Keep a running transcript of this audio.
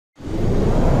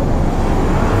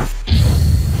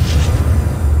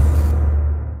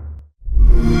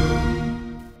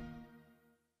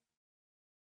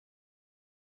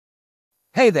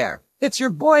Hey there, it's your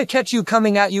boy Katchu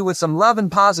coming at you with some love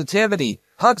and positivity.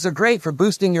 Hugs are great for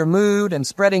boosting your mood and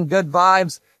spreading good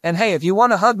vibes. And hey, if you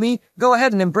want to hug me, go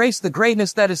ahead and embrace the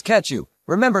greatness that is Katchu.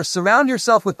 Remember, surround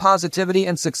yourself with positivity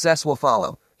and success will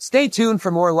follow. Stay tuned for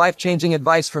more life-changing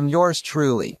advice from yours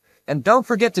truly. And don't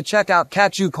forget to check out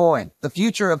Katchu Coin, the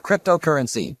future of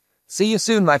cryptocurrency. See you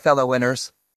soon, my fellow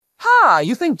winners. Ha!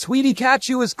 You think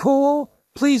Tweetykatchu is cool?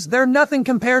 Please, they're nothing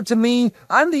compared to me.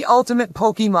 I'm the ultimate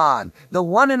Pokemon, the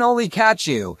one and only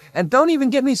Katchu. And don't even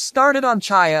get me started on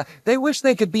Chaya. They wish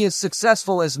they could be as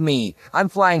successful as me. I'm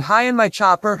flying high in my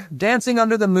chopper, dancing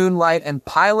under the moonlight, and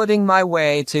piloting my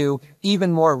way to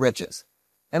even more riches.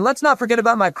 And let's not forget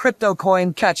about my crypto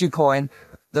coin, Katchu Coin,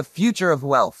 the future of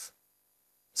wealth.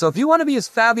 So if you want to be as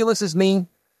fabulous as me,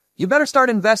 you better start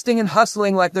investing and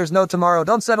hustling like there's no tomorrow.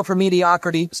 Don't settle for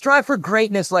mediocrity. Strive for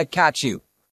greatness like Katchu.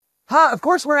 Ha, of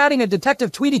course we're adding a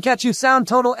Detective Tweetykatchu sound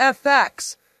total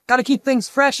FX. Gotta keep things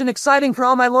fresh and exciting for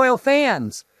all my loyal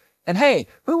fans. And hey,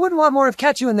 who wouldn't want more of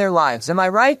Katchu in their lives, am I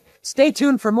right? Stay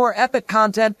tuned for more epic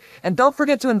content, and don't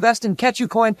forget to invest in Katchu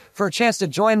Coin for a chance to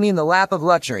join me in the lap of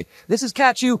luxury. This is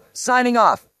Katchu, signing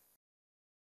off.